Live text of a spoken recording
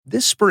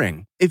This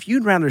spring, if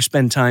you'd rather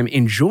spend time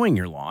enjoying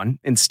your lawn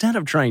instead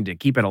of trying to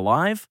keep it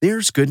alive,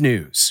 there's good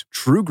news.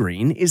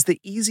 TruGreen is the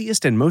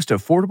easiest and most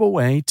affordable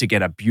way to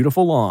get a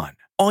beautiful lawn.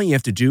 All you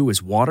have to do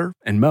is water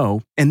and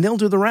mow, and they'll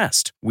do the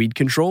rest. Weed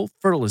control,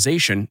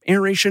 fertilization,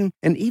 aeration,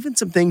 and even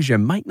some things you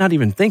might not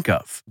even think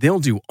of. They'll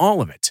do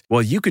all of it,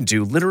 while you can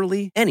do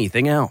literally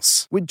anything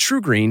else. With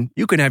TruGreen,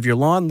 you can have your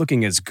lawn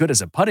looking as good as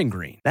a putting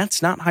green.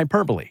 That's not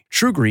hyperbole.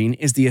 TruGreen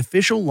is the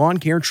official lawn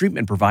care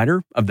treatment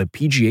provider of the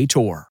PGA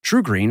Tour.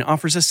 TruGreen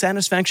offers a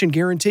satisfaction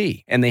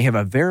guarantee, and they have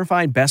a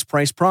verified best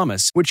price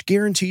promise, which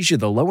guarantees you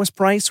the lowest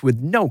price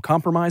with no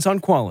compromise on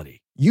quality.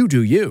 You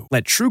do you.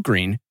 Let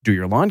TruGreen do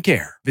your lawn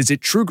care. Visit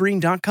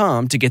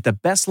TruGreen.com to get the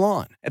best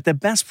lawn at the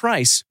best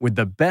price with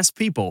the best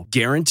people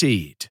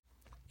guaranteed.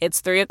 It's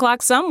 3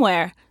 o'clock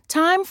somewhere.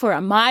 Time for a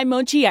My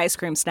Mochi ice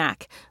cream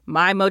snack.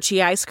 My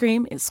Mochi ice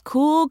cream is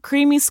cool,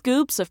 creamy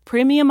scoops of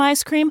premium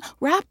ice cream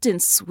wrapped in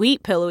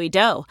sweet, pillowy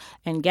dough.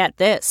 And get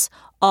this,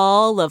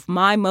 all of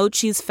My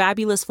Mochi's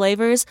fabulous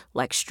flavors,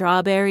 like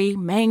strawberry,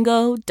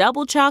 mango,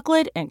 double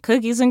chocolate, and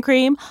cookies and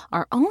cream,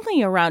 are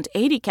only around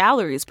 80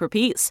 calories per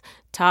piece.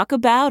 Talk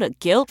about a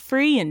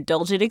guilt-free,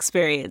 indulgent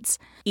experience.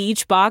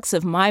 Each box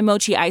of My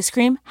Mochi ice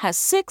cream has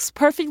 6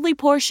 perfectly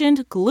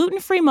portioned,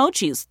 gluten-free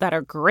mochis that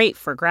are great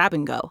for grab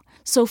and go.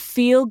 So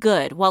feel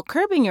good while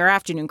curbing your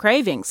afternoon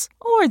cravings,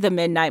 or the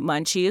midnight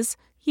munchies.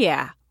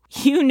 Yeah,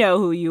 you know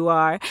who you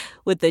are,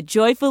 with the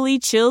joyfully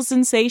chill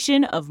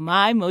sensation of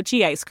My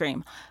Mochi ice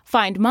cream.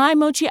 Find My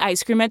Mochi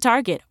ice cream at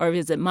Target or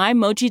visit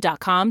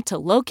MyMochi.com to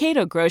locate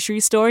a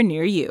grocery store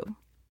near you.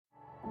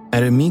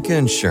 At Amica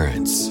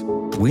Insurance,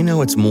 we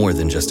know it's more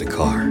than just a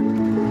car.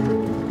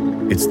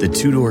 It's the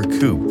 2-door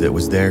coupe that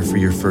was there for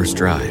your first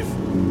drive,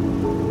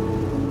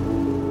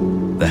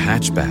 the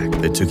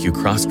hatchback that took you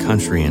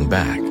cross-country and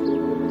back,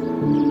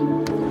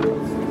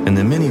 and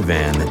the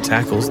minivan that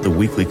tackles the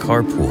weekly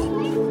carpool.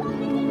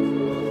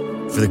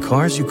 For the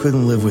cars you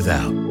couldn't live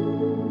without,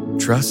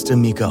 trust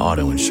Amica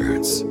Auto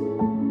Insurance.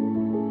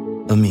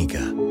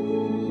 Amica.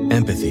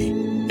 Empathy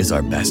is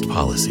our best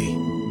policy.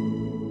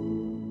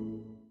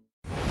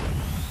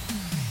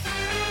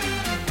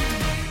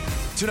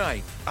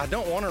 Tonight, I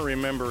don't want to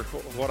remember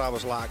what I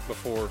was like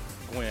before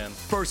Gwen.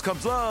 first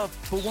comes love,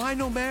 but why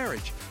no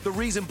marriage? The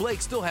reason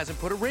Blake still hasn't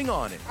put a ring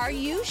on it. Are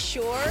you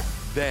sure?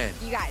 Then,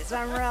 You guys,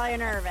 I'm really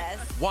nervous.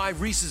 why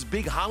Reese's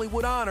big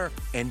Hollywood honor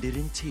ended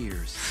in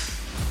tears.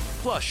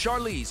 Plus,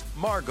 Charlize,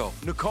 Margot,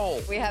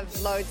 Nicole, We have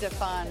loads of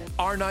fun.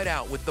 our night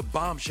out with the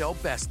bombshell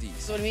besties.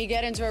 So when we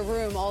get into a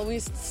room, all we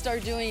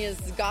start doing is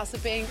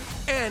gossiping.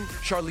 And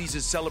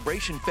Charlize's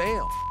celebration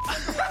fail.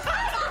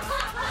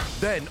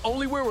 Then,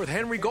 only we're with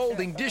Henry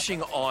Golding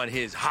dishing on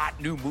his hot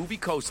new movie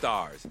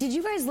co-stars. Did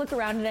you guys look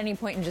around at any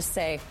point and just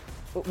say,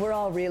 we're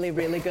all really,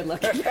 really good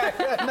looking?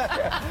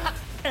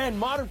 And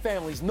Modern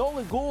Family's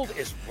Nolan Gould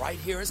is right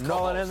here as co-host.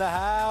 Nolan in the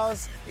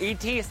house.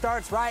 ET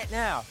starts right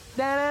now.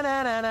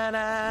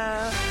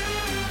 Da-na-na-na-na-na.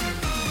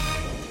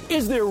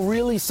 Is there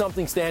really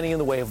something standing in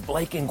the way of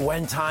Blake and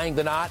Gwen tying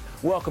the knot?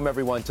 Welcome,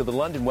 everyone, to the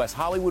London West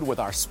Hollywood with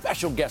our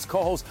special guest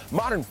co-host,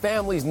 Modern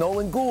Family's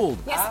Nolan Gould.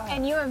 Yes,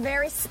 and you have a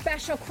very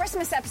special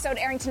Christmas episode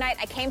airing tonight.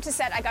 I came to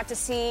set, I got to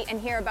see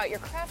and hear about your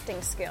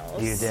crafting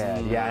skills. You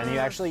did, yeah.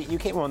 And you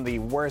came on the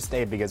worst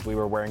day because we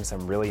were wearing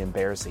some really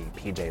embarrassing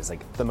PJs,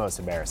 like the most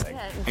embarrassing.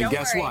 And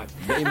guess what?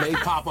 They may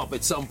pop up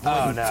at some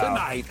point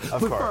tonight. Of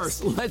but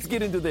course. first, let's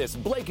get into this.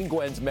 Blake and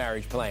Gwen's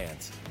marriage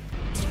plans.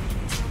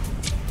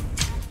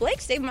 Blake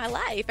saved my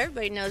life.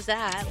 Everybody knows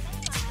that.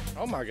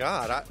 Oh my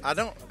God,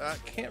 I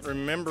can't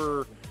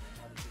remember.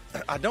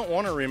 I don't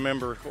want to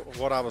remember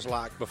what I was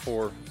like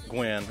before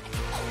Gwen.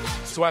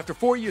 So after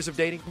 4 years of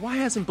dating, why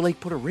hasn't Blake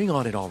put a ring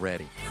on it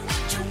already?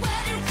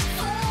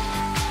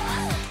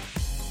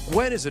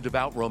 Gwen is a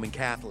devout Roman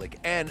Catholic,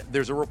 and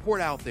there's a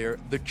report out there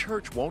the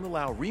church won't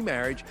allow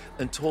remarriage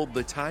until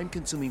the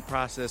time-consuming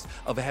process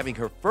of having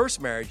her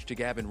first marriage to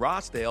Gavin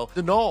Rossdale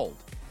annulled.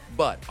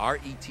 But our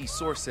ET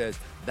source says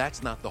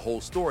that's not the whole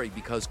story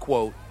because,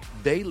 quote,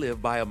 they live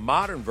by a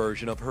modern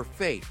version of her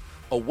faith.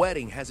 A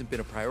wedding hasn't been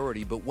a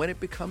priority, but when it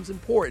becomes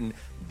important,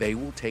 they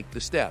will take the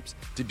steps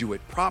to do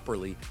it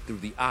properly through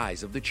the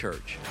eyes of the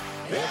church.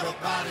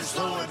 Everybody's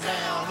slowing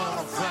down on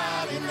a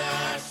Friday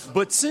night.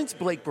 But since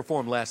Blake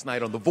performed last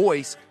night on The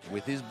Voice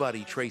with his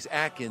buddy Trace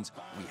Atkins,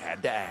 we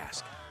had to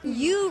ask.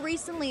 You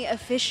recently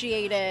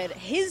officiated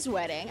his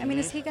wedding. I mean,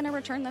 is he going to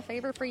return the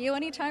favor for you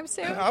anytime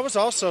soon? I was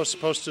also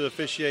supposed to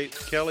officiate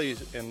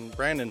Kelly's and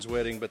Brandon's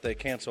wedding, but they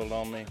canceled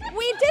on me.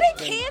 We didn't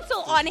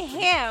cancel on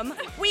him.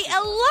 We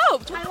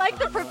eloped. I like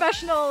the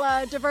professional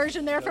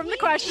diversion there from the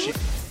question.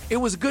 It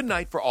was a good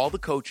night for all the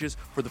coaches.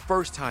 For the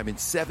first time in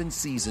 7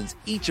 seasons,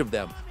 each of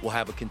them will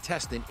have a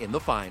contestant in the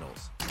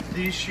finals.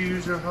 These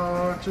shoes are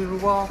hard to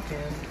walk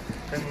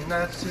in, and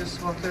that's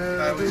just what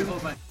they're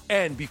doing.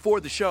 And before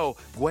the show,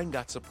 Gwen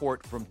got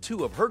support from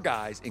 2 of her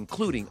guys,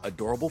 including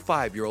adorable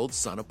 5-year-old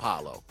son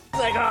Apollo.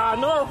 Like,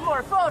 no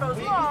more photos,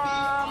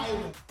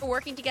 Mom!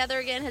 Working together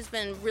again has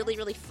been really,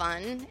 really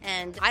fun,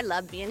 and I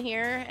love being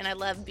here, and I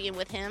love being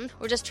with him.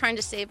 We're just trying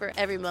to savor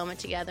every moment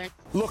together.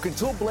 Look,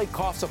 until Blake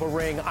coughs up a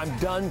ring, I'm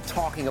done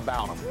talking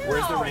about him. No.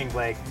 Where's the ring,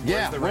 Blake?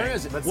 Where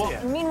is it? Let's see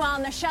it. Meanwhile,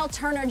 Nichelle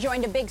Turner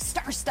joined a big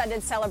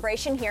star-studded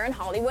celebration here in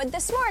Hollywood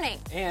this morning.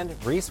 And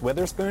Reese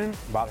Witherspoon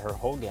brought her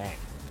whole gang.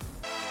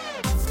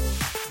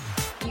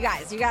 You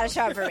guys, you got to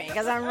show up for me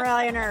because I'm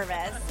really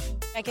nervous.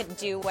 I couldn't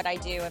do what I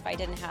do if I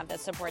didn't have the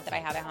support that I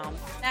have at home.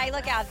 I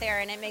look out there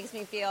and it makes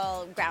me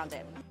feel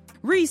grounded.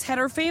 Reese had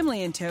her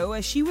family in tow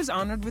as she was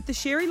honored with the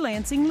Sherry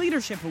Lansing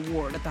Leadership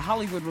Award at the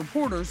Hollywood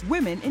Reporter's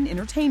Women in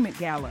Entertainment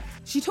Gala.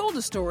 She told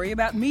a story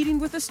about meeting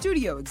with a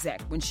studio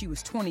exec when she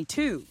was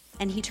 22.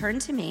 And he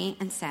turned to me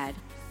and said,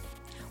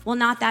 well,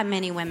 not that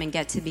many women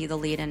get to be the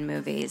lead in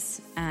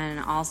movies. And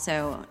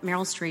also,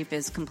 Meryl Streep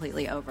is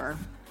completely over.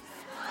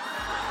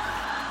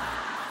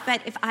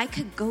 But if I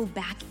could go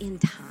back in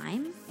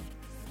time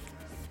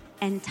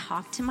and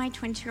talk to my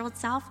 20-year-old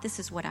self, this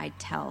is what I'd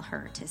tell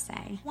her to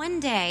say. One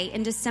day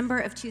in December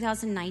of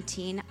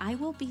 2019, I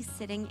will be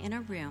sitting in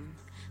a room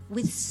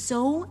with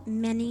so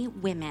many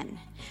women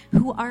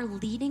who are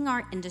leading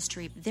our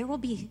industry. There will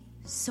be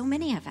so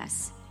many of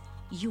us,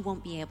 you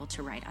won't be able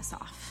to write us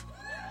off.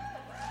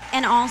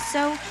 And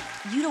also,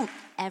 you don't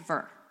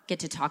ever get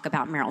to talk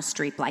about Meryl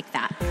Streep like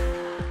that.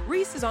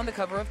 Reese is on the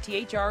cover of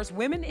THR's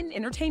Women in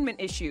Entertainment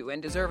issue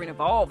and deserving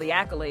of all the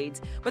accolades.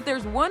 But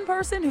there's one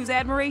person whose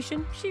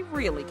admiration she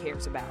really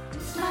cares about.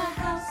 My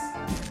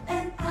house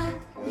and I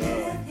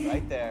live here.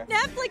 Right there.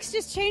 Netflix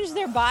just changed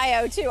their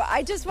bio too.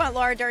 I just want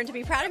Laura Dern to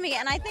be proud of me,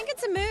 and I think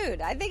it's a mood.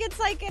 I think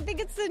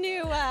it's the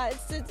new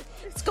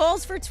it's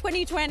goals for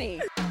 2020.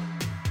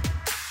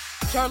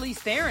 Charlize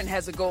Theron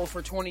has a goal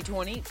for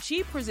 2020.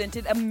 She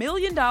presented $1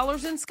 million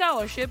in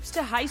scholarships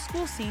to high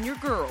school senior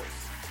girls.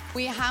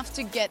 We have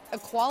to get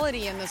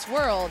equality in this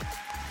world.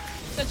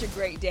 Such a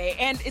great day.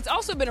 And it's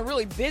also been a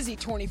really busy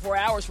 24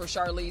 hours for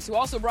Charlize, who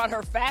also brought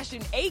her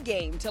fashion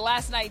A-game to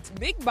last night's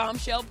big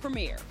bombshell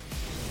premiere.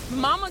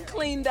 Mama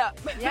cleaned up.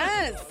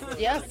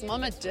 Yes,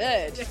 Mama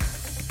did.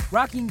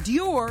 Rocking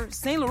Dior,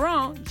 Saint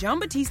Laurent,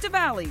 Giambattista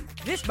Valli.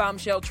 This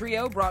bombshell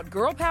trio brought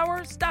girl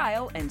power,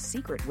 style, and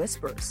secret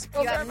whispers.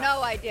 You have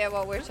no idea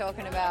what we're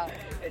talking about.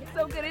 It's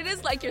so good. It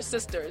is like your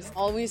sisters.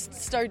 All we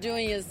start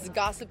doing is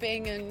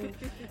gossiping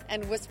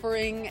and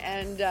whispering,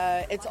 and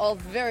it's all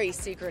very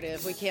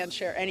secretive. We can't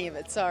share any of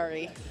it,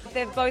 sorry.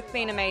 They've both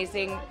been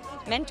amazing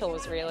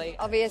mentors, really.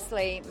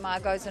 Obviously,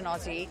 Margot's an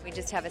Aussie. We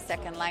just have a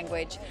second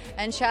language.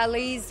 And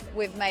Charlize,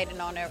 we've made an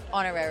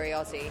honorary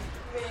Aussie.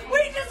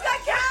 We just got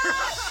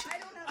cash!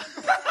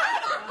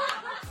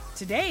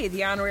 Today,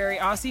 the honorary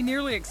Aussie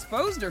nearly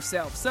exposed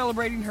herself,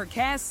 celebrating her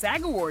Cass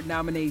SAG Award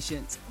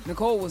nominations.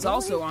 Nicole was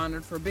also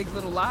honored for Big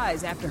Little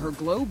Lies after her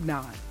Globe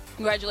nod.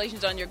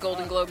 Congratulations on your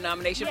Golden Globe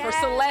nomination for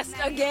Celeste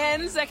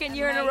again, second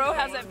year in a row.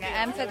 How's that feel?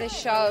 And for the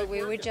show,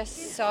 we were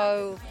just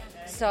so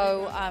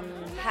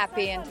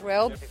happy and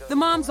thrilled. The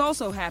mom's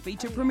also happy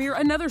to premiere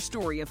another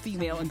story of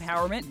female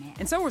empowerment,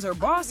 and so was her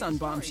boss on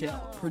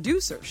Bombshell,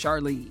 producer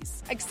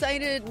Charlize.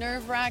 Excited,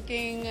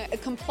 nerve-wracking, a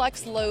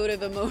complex load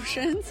of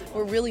emotions.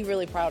 We're really,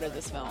 really proud of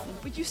this film.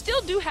 But you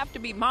still do have to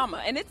be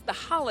mama, and it's the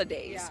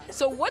holidays. Yeah.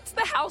 So what's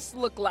the house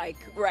look like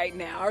right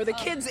now? Are the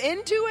kids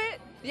into it?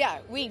 Yeah,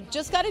 we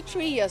just got a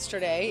tree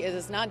yesterday. It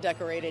is not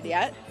decorated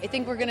yet. I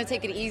think we're going to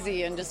take it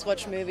easy and just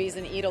watch movies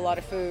and eat a lot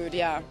of food,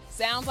 yeah.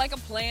 Sounds like a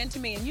plan to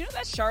me. And you know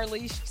that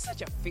Charlize, she's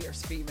such a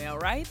fierce female,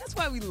 right? That's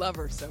why we love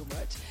her so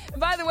much.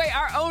 And by the way,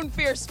 our own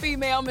fierce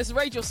female, Miss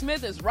Rachel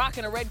Smith, is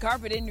rocking a red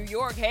carpet in New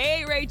York.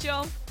 Hey,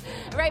 Rachel.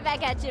 Right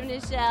back at you,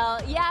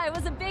 Nichelle. Yeah, it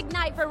was a big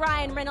night for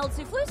Ryan Reynolds,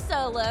 who flew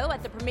solo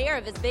at the premiere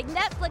of his big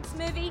Netflix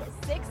movie,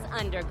 Six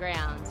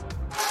Underground.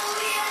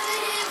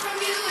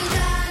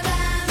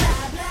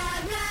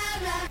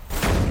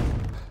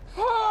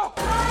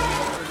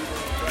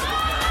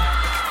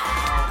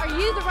 Are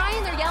you the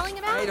Ryan they're yelling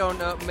about? I don't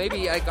know.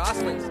 Maybe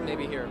Gosling's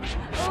maybe here.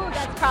 Oh,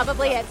 that's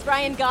probably it. It's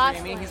Ryan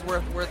Gosling. Maybe he's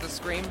worth a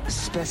scream.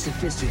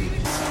 Specificity.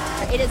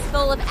 It is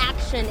full of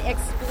action,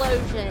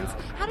 explosions.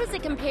 How does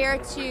it compare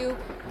to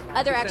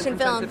other action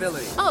films?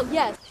 Oh,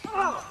 yes.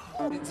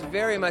 It's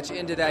very much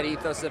into that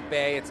ethos of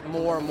Bay. It's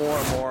more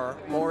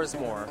is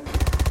more.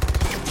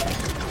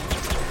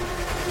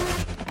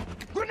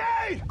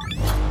 Grenade!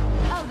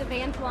 Oh, the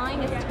van flying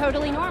is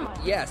totally normal.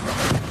 Yes.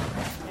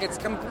 It's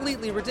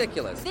completely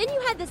ridiculous. Then you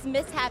had this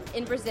mishap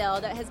in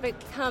Brazil that has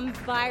become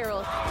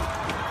viral.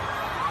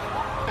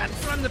 That's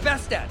what I'm the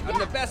best at. I'm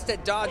the best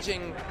at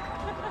dodging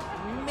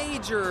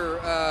major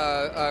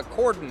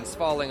cordons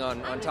falling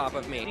on top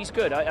of me. He's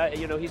good.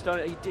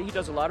 He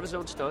does a lot of his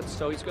own stunts,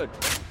 so he's good.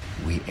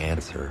 We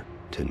answer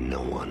to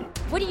no one.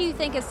 What do you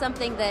think is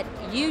something that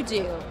you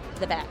do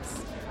the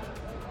best?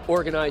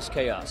 Organized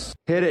chaos.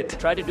 Hit it.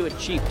 Try to do it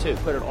cheap, too.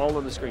 Put it all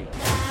on the screen.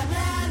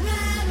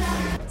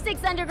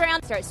 Six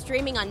Underground starts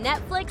streaming on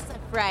Netflix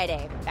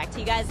Friday. Back to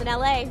you guys in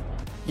LA.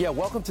 Yeah,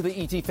 welcome to the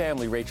ET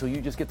family, Rachel. You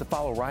just get to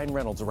follow Ryan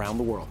Reynolds around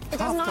the world. It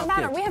does not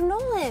matter. We have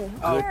Nolan.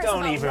 Oh,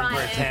 don't even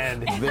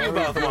pretend. They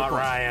both want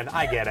Ryan.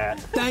 I get it.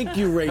 Thank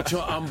you,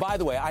 Rachel. By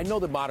the way, I know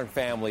that Modern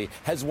Family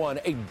has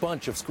won a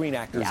bunch of Screen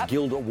Actors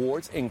Guild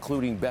Awards,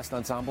 including Best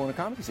Ensemble in a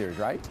Comedy Series,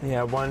 right?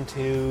 Yeah, 1,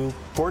 2,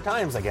 4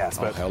 times, I guess.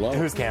 But hello.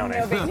 Who's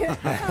counting? Nobody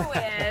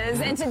is.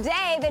 And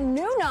today, the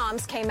new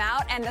noms came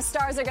out, and the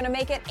stars are going to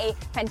make it a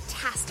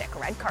fantastic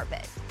red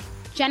carpet.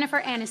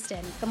 Jennifer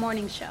Aniston, The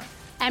Morning Show,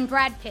 and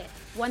Brad Pitt,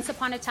 Once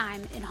Upon a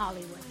Time in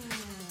Hollywood.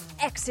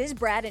 Exes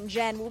Brad and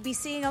Jen will be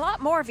seeing a lot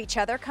more of each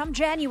other come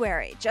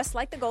January, just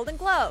like the Golden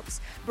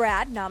Globes.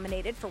 Brad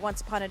nominated for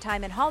Once Upon a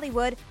Time in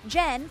Hollywood,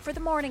 Jen for The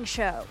Morning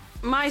Show.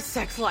 My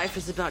sex life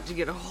is about to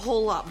get a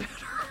whole lot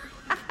better.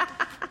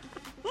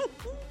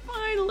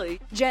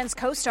 Finally. Jen's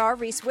co-star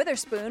Reese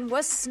Witherspoon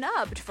was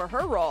snubbed for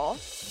her role.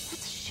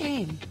 That's a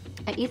shame.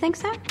 You think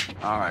so?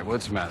 All right,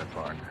 what's the matter,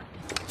 partner?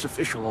 It's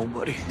official, old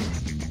buddy.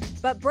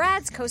 But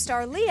Brad's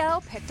co-star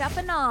Leo picked up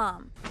a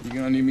nom. You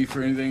gonna need me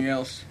for anything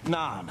else?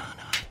 Nah.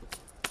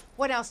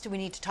 What else do we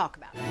need to talk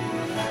about?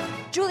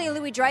 Julia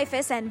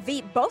Louis-Dreyfus and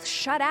Veep both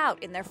shut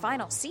out in their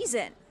final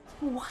season.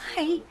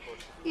 Why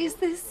is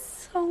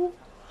this so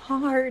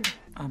hard?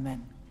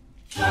 Amen.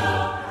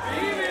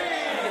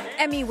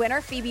 Emmy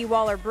winner Phoebe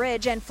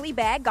Waller-Bridge and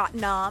Fleabag got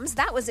noms.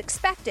 That was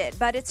expected,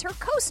 but it's her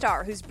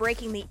co-star who's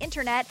breaking the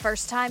internet.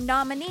 First-time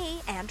nominee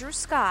Andrew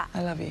Scott.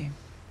 I love you.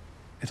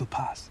 It'll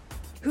pass.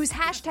 Whose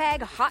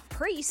hashtag Hot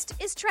Priest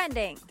is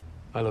trending.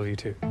 I love you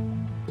too.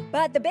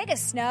 But the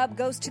biggest snub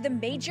goes to the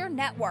major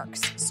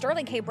networks.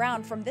 Sterling K.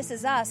 Brown from This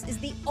Is Us is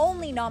the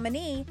only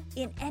nominee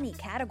in any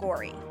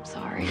category.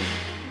 Sorry.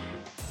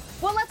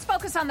 Well, let's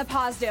focus on the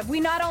positive. We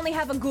not only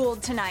have a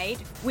Gould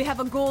tonight, we have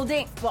a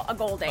Goulding. Well, a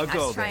Goulding. A I was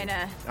Goulding. trying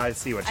to... I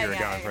see what you were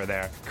going for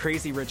there.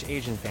 Crazy Rich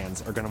Asian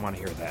fans are going to want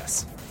to hear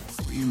this.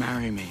 Will you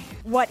marry me?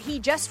 What he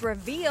just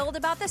revealed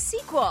about the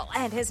sequel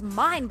and his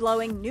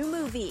mind-blowing new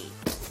movie.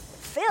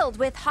 Filled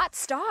with hot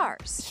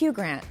stars. Hugh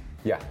Grant.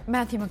 Yeah.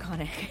 Matthew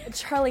McConaughey.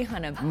 Charlie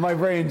Hunnam. My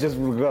brain just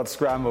got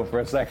scrambled for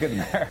a second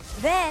there.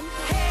 Then,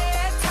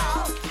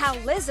 how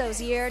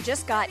Lizzo's year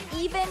just got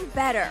even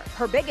better.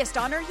 Her biggest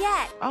honor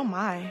yet. Oh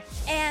my.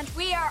 And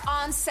we are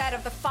on set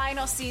of the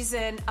final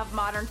season of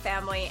Modern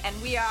Family, and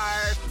we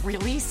are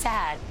really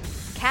sad.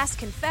 Cast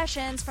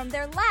confessions from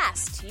their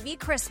last TV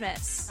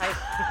Christmas.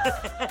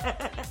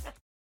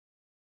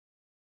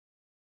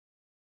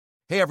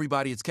 Hey,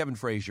 everybody, it's Kevin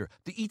Frazier.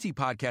 The ET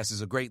Podcast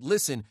is a great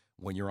listen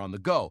when you're on the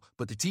go,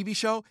 but the TV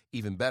show,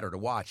 even better to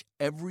watch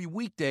every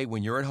weekday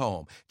when you're at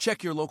home.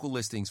 Check your local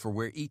listings for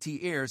where ET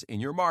airs in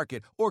your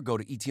market or go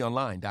to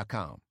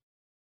etonline.com.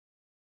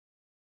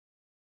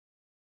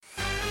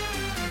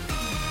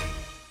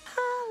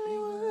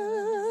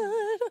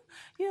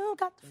 You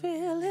got to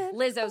feel it.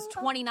 Lizzo's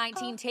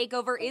 2019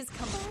 takeover is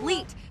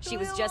complete. She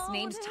was just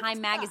named Time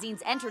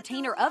Magazine's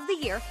Entertainer of the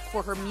Year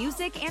for her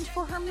music and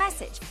for her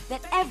message that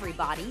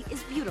everybody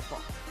is beautiful.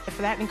 If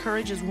that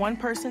encourages one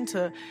person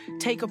to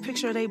take a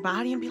picture of their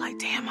body and be like,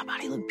 damn, my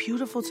body look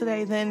beautiful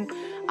today, then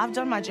I've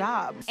done my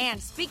job.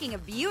 And speaking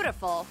of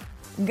beautiful,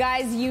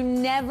 guys, you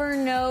never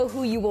know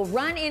who you will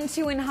run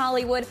into in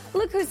Hollywood.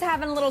 Look who's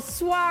having a little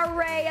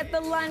soiree at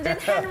the London.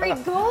 Henry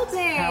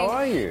Golding. How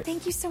are you?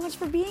 Thank you so much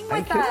for being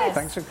Thank with you. us.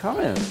 Thanks for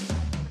coming.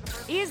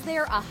 is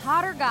there a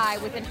hotter guy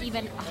with an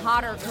even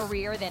hotter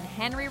career than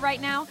Henry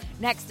right now?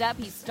 Next up,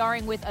 he's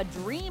starring with a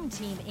dream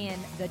team in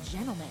The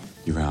Gentleman.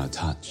 You're out of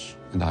touch,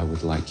 and I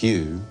would like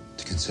you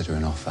to consider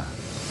an offer.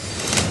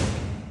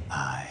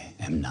 I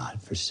am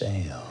not for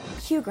sale.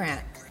 Hugh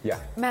Grant. Yeah.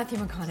 Matthew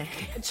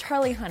McConaughey.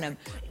 Charlie Hunnam.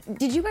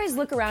 Did you guys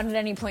look around at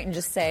any point and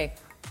just say,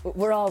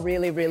 we're all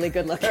really, really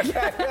good looking?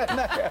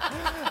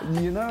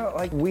 You know,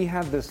 like, we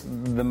have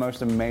the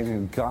most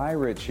amazing... Guy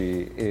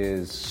Ritchie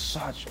is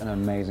such an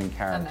amazing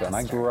character. And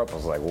I grew up, I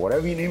was like,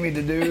 whatever you need me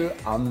to do,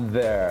 I'm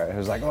there. It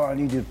was like, oh, I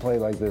need you to play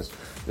like this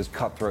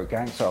cutthroat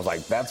gangster. I was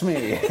like, that's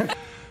me.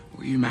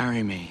 Will you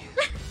marry me?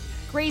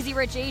 Crazy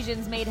Rich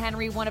Asians made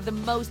Henry one of the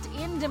most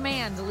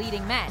in-demand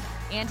leading men.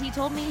 And he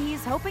told me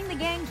he's hoping the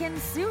gang can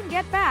soon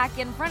get back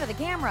in front of the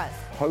cameras.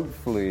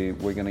 Hopefully,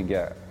 we're going to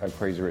get a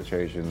Crazy Rich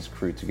Asians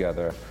crew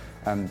together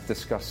and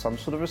discuss some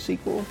sort of a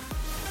sequel.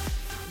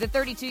 The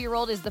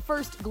 32-year-old is the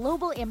first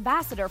global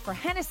ambassador for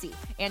Hennessy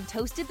and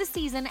toasted the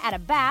season at a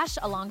bash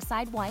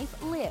alongside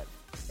wife Liv.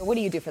 What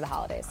do you do for the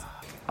holidays?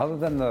 Other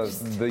than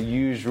the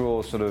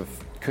usual sort of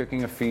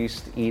cooking a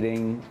feast,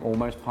 eating,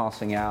 almost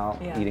passing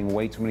out, eating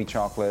way too many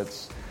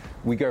chocolates,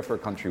 we go for a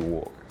country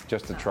walk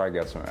just to try to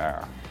get some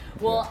air.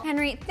 Well,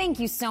 Henry, thank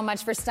you so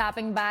much for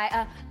stopping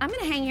by. I'm going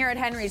to hang here at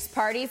Henry's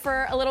party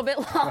for a little bit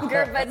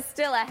longer, but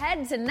still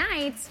ahead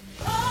tonight.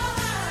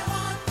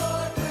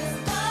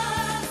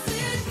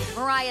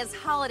 Mariah's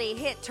holiday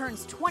hit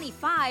turns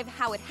 25,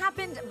 how it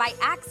happened by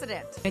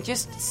accident. It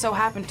just so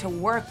happened to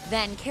work.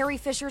 Then Carrie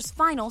Fisher's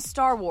final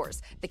Star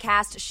Wars, the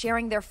cast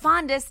sharing their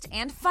fondest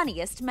and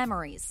funniest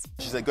memories.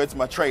 She said, go to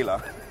my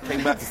trailer.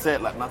 Came back to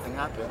set like nothing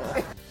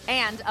happened.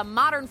 And a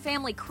Modern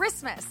Family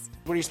Christmas.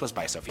 What are you supposed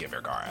to buy Sofia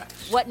Vergara?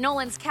 What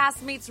Nolan's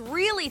castmates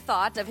really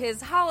thought of his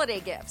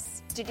holiday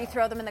gifts. Did you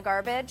throw them in the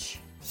garbage?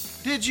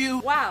 Did you?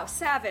 Wow,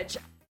 savage.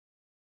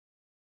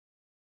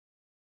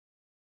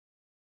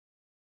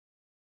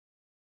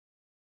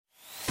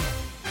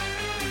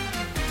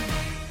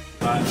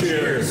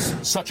 Cheers.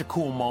 Such a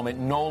cool moment.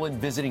 Nolan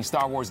visiting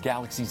Star Wars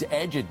Galaxy's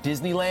Edge at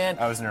Disneyland.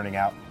 I was nerding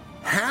out.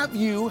 Have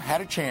you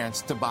had a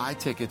chance to buy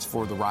tickets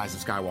for The Rise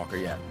of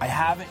Skywalker yet? I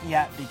haven't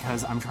yet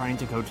because I'm trying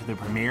to go to the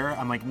premiere.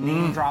 I'm like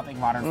name-dropping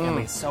Modern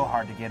Family. It's so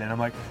hard to get in. I'm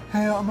like,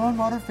 hey, I'm on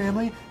Modern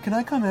Family. Can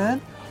I come in?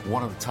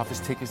 One of the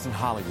toughest tickets in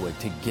Hollywood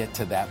to get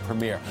to that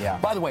premiere. Yeah.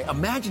 By the way,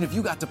 imagine if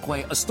you got to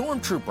play a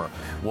stormtrooper.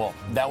 Well,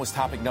 that was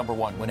topic number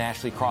one when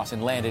Ashley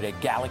Crossan landed at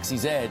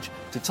Galaxy's Edge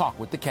to talk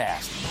with the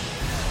cast.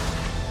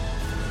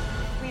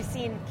 We've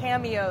seen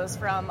cameos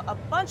from a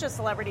bunch of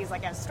celebrities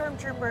like as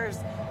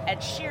stormtroopers, Ed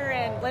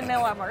Sheeran,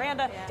 Lin-Manuel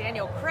Miranda.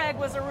 Daniel Craig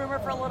was a rumor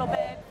for a little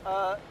bit.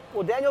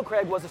 Well, Daniel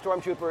Craig was a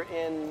stormtrooper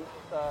in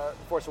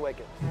Force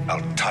Awakens.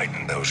 I'll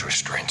tighten those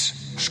restraints.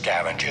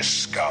 Scavengers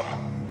scum.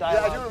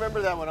 Yeah, I do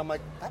remember that one. I'm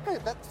like,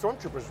 that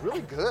stormtrooper's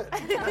really good.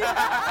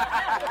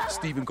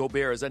 Stephen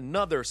Colbert is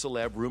another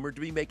celeb rumored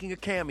to be making a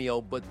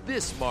cameo, but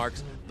this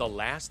marks the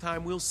last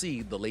time we'll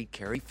see the late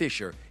Carrie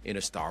Fisher in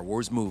a Star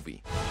Wars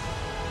movie.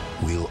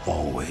 We'll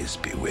always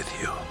be with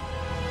you.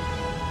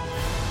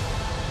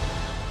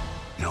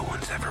 No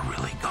one's ever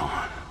really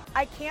gone.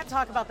 I can't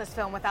talk about this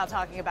film without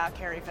talking about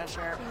Carrie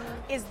Fisher.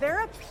 Is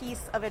there a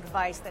piece of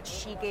advice that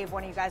she gave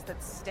one of you guys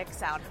that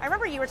sticks out? I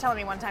remember you were telling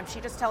me one time she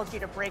just tells you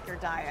to break your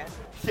diet.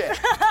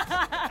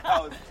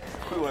 Yeah.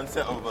 We were on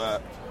set of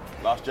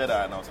Last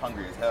Jedi and I was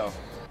hungry as hell.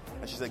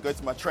 And she said, go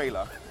to my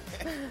trailer.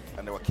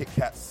 And there were Kit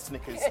Kats,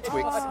 Snickers,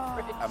 Twix.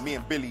 And me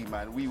and Billy,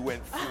 man, we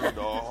went through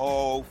the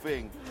whole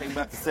thing. Came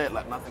back to set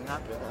like nothing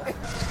happened.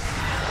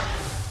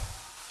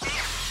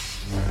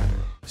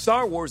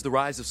 Star Wars The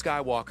Rise of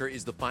Skywalker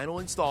is the final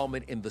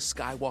installment in the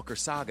Skywalker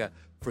saga.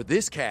 For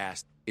this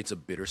cast, it's a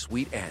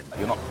bittersweet end.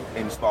 You're not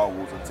in Star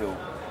Wars until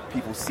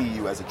people see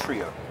you as a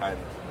trio. And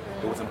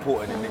it was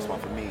important in this one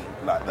for me,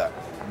 like that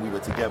we were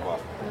together,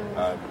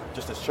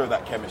 just to show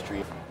that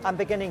chemistry. I'm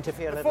beginning to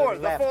feel a little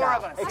left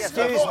out.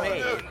 Excuse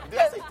me.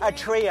 A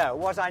trio,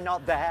 was I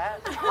not there?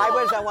 I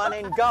was the one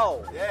in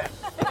goal. Yeah.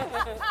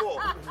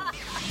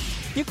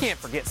 You can't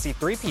forget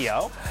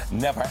C-3PO.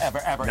 Never, ever,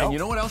 ever. Nope. And you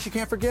know what else you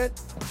can't forget?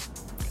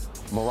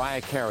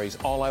 Mariah Carey's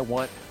All I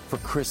Want for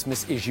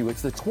Christmas Is You.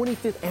 It's the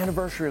 25th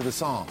anniversary of the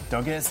song.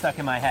 Don't get it stuck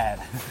in my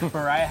head.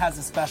 Mariah has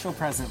a special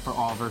present for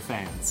all of her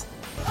fans.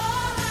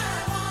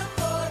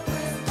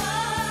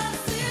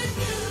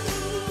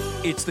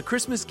 It's the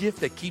Christmas gift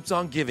that keeps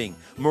on giving.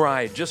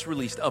 Mariah just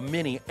released a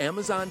mini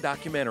Amazon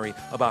documentary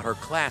about her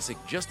classic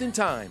just in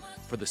time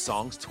for the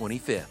song's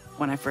 25th.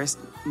 When I first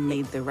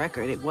made the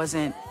record, it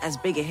wasn't as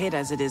big a hit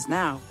as it is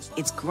now.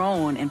 It's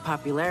grown in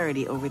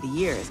popularity over the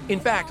years. In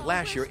fact,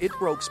 last year, it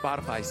broke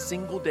Spotify's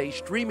single-day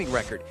streaming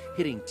record,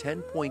 hitting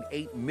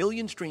 10.8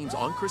 million streams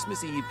on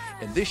Christmas Eve,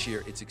 and this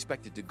year, it's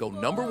expected to go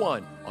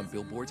 #1 on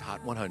Billboard's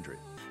Hot 100.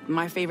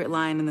 My favorite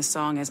line in the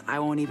song is, I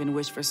won't even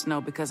wish for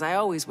snow, because I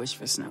always wish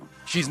for snow.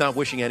 She's not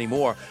wishing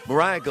anymore.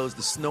 Mariah goes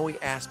to snowy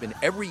Aspen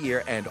every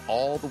year, and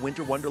all the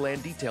Winter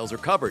Wonderland details are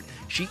covered.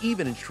 She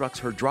even instructs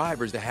her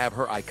drivers to have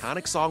her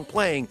iconic song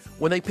playing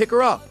when they pick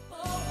her up.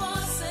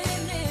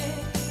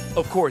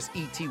 Of course,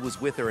 E.T. was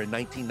with her in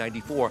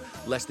 1994,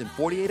 less than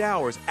 48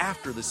 hours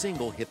after the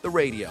single hit the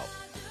radio.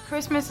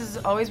 Christmas has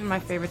always been my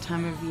favorite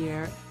time of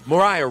year.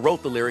 Mariah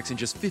wrote the lyrics in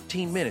just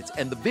 15 minutes,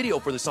 and the video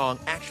for the song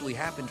actually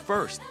happened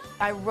first.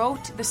 I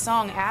wrote the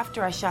song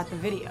after I shot the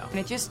video, and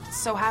it just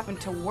so happened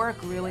to work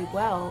really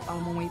well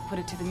when we put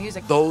it to the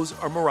music. Those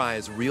are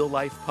Mariah's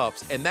real-life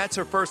pups, and that's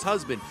her first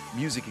husband,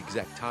 music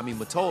exec Tommy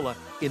Mottola,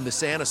 in the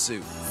Santa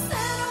suit.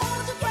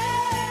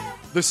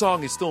 The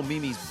song is still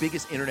Mimi's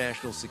biggest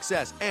international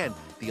success and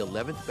the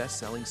 11th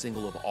best-selling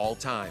single of all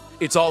time.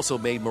 It's also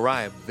made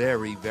Mariah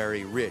very,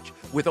 very rich,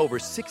 with over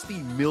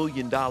 $60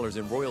 million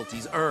in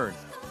royalties earned.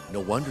 No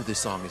wonder this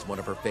song is one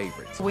of her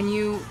favorites. When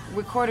you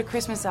record a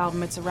Christmas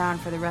album, it's around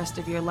for the rest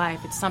of your life.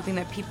 It's something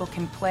that people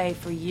can play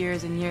for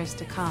years and years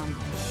to come.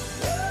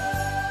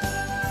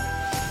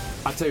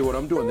 I'll tell you what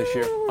I'm doing this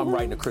year. I'm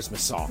writing a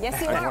Christmas song.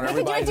 Yes, you are.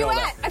 We can do a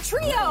duet, a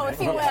trio, if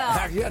you will.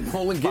 Yeah,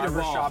 Nolan, get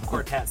involved. Barbershop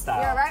quartet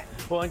style. You're right.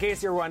 Well, in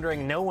case you're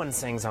wondering, no one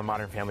sings on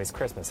Modern Family's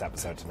Christmas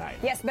episode tonight.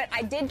 Yes, but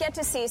I did get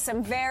to see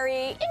some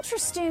very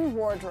interesting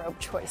wardrobe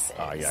choices.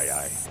 Aye, aye,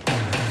 aye.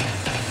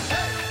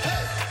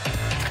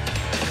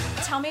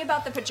 Tell me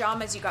about the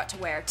pajamas you got to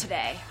wear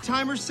today.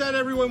 Timer set,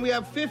 everyone. We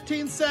have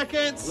 15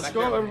 seconds. Let's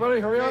go, everybody.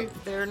 Hurry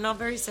up. They're not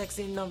very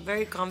sexy, not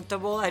very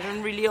comfortable. I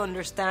don't really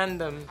understand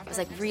them. I was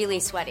like really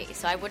sweaty,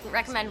 so I wouldn't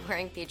recommend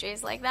wearing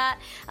PJs like that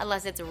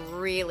unless it's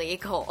really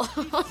cold.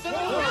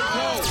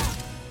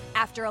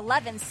 After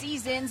 11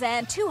 seasons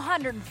and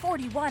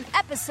 241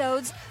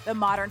 episodes, the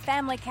Modern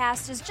Family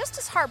cast is just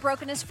as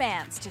heartbroken as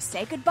fans to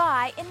say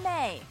goodbye in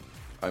May.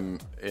 I'm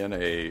in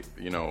an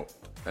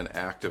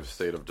active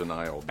state of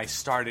denial. I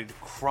started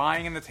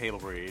crying in the table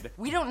read.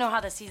 We don't know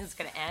how the season's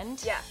going to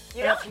end. Yeah.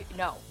 You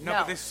know?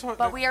 No.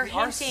 But we are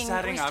hinting.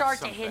 We start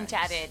to hint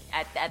at it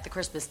at the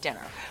Christmas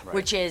dinner, right.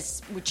 which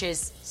is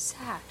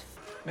sad.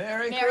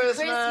 Merry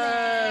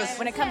Christmas!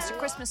 When it comes to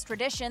Christmas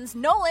traditions,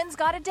 Nolan's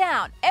got it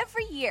down.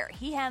 Every year,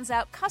 he hands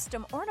out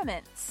custom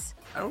ornaments.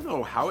 I don't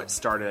know how it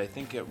started. I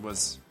think it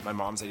was my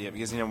mom's idea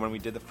because, when we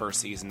did the first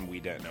season, we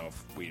didn't know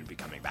if we'd be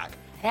coming back.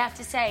 I have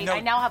to say,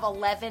 I now have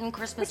 11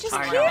 Christmas Which is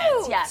ornaments.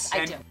 cute. Yes,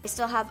 I do. I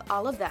still have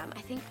all of them.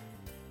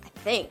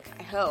 I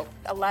hope.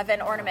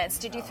 11 ornaments.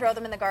 Did you throw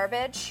them in the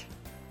garbage?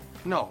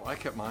 No, I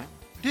kept mine.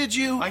 Did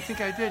you? I think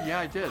I did. Yeah,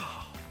 I did.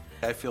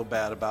 I feel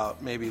bad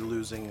about maybe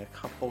losing a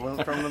couple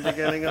from the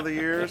beginning of the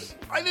years.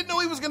 I didn't know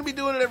he was going to be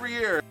doing it every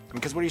year.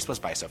 Because what are you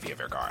supposed to buy Sofia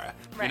Vergara?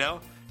 Right.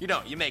 You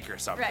don't. You make her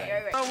something.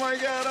 Right. Oh my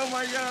God.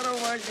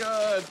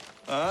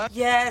 Huh?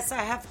 Yes,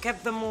 I have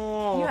kept them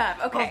all. You have?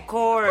 Okay. Of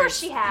course. Of course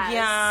she has.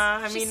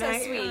 Yeah, She's so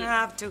sweet. I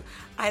have to.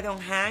 I don't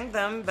hang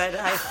them, but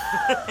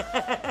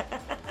I...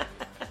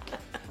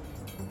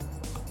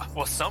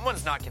 Well,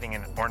 someone's not getting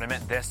an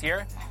ornament this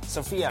year.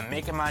 Sophia,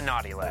 making my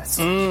naughty list.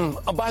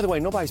 By the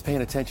way, nobody's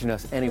paying attention to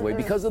us anyway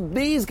because of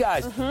these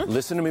guys.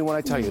 Listen to me when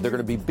I tell you. They're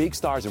going to be big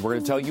stars, and we're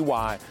going to tell you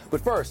why.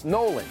 But first,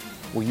 Nolan,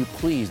 will you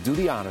please do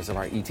the honors of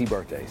our ET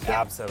birthdays?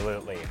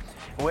 Absolutely.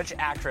 Which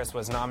actress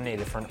was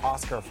nominated for an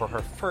Oscar for her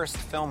first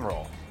film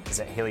role? Is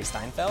it Haley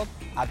Steinfeld,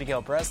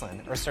 Abigail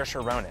Breslin, or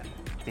Saoirse Ronan?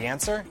 The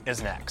answer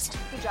is next.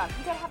 Good job.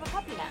 You gotta have a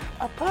puppy now.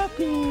 A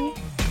puppy.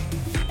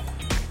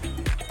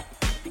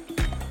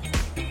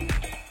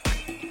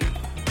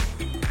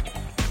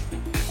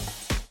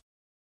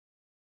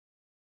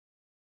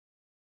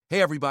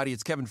 Hey, everybody,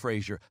 it's Kevin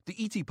Frazier. The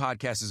ET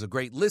Podcast is a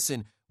great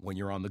listen when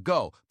you're on the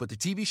go, but the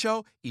TV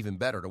show, even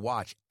better to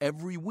watch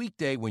every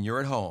weekday when you're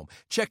at home.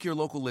 Check your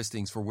local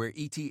listings for where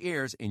ET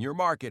airs in your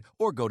market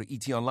or go to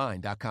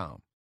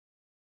etonline.com.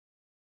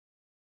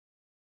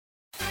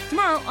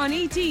 Tomorrow on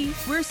ET,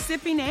 we're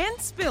sipping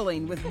and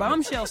spilling with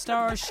Bombshell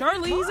stars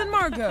Charlize and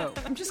Margot.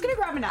 I'm just going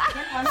to grab a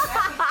napkin.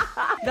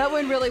 That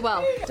went really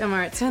well. Don't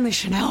worry, it's only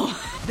Chanel.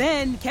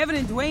 Then Kevin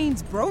and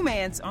Dwayne's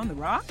bromance on the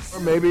rocks. Or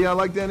maybe I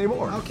like Danny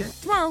more. Okay.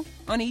 Tomorrow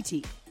on ET.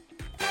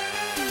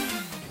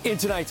 In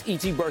tonight's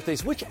ET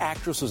Birthdays, which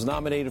actress was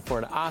nominated for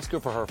an Oscar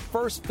for her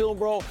first film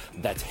role?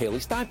 That's Haley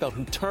Steinfeld,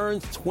 who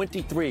turns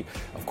 23.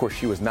 Of course,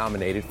 she was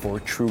nominated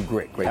for True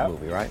Grit. Great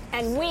movie, right?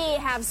 And we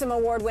have some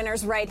award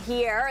winners right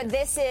here.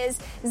 This is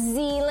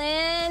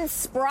Zealand,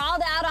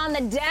 sprawled out on the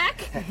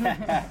deck,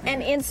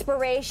 an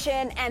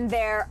inspiration, and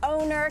their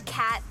owner,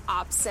 Kat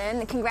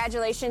Opson.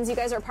 Congratulations, you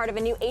guys are part of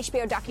a new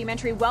HBO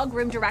documentary, Well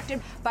Groomed, directed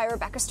by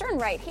Rebecca Stern,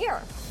 right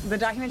here. The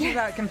documentary is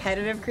about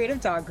competitive creative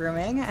dog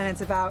grooming, and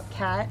it's about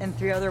Kat and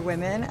 3 other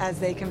women as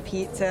they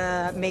compete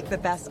to make the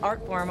best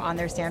art form on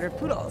their standard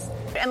poodles.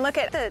 And look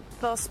at the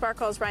little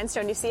sparkles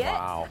rhinestone. Do you see it?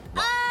 Wow.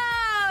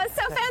 Oh, it's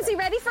so fancy.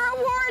 Ready for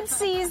award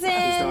season.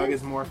 This dog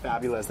is more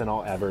fabulous than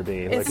I'll ever be.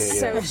 It's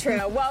so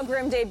true. Well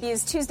Groomed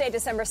debuts Tuesday,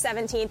 December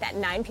 17th at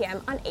 9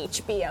 p.m. on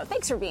HBO.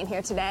 Thanks for being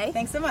here today.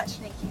 Thanks so much.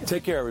 Thank you.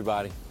 Take care,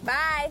 everybody.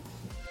 Bye.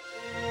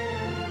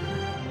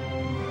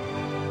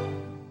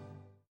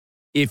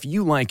 If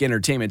you like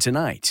Entertainment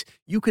Tonight,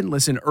 you can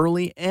listen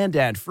early and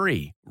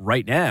ad-free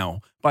right now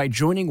by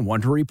joining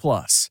Wondery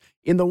Plus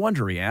in the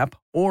Wondery app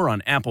or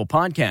on Apple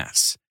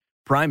Podcasts.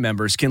 Prime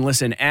members can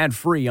listen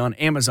ad-free on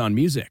Amazon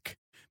Music.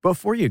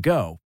 Before you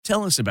go,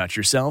 tell us about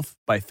yourself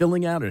by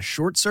filling out a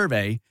short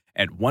survey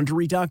at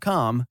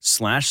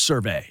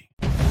Wondery.com/survey.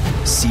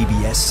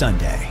 CBS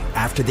Sunday,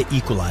 after The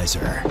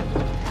Equalizer.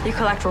 You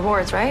collect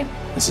rewards, right?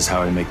 This is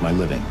how I make my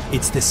living.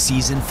 It's the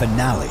season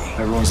finale.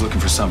 Everyone's looking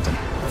for something.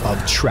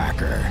 Of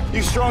Tracker.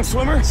 You strong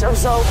swimmer?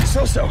 So-so.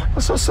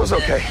 So-so's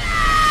okay.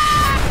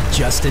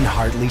 Justin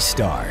Hartley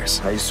stars.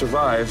 How you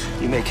survive,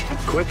 you make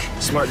quick,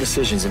 smart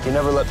decisions, and you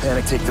never let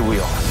panic take the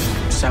wheel.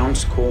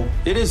 Sounds cool.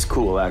 It is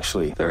cool,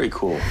 actually. Very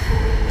cool.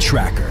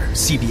 Tracker,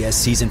 CBS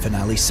season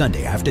finale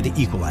Sunday after The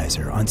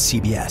Equalizer on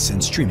CBS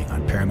and streaming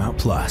on Paramount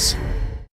Plus.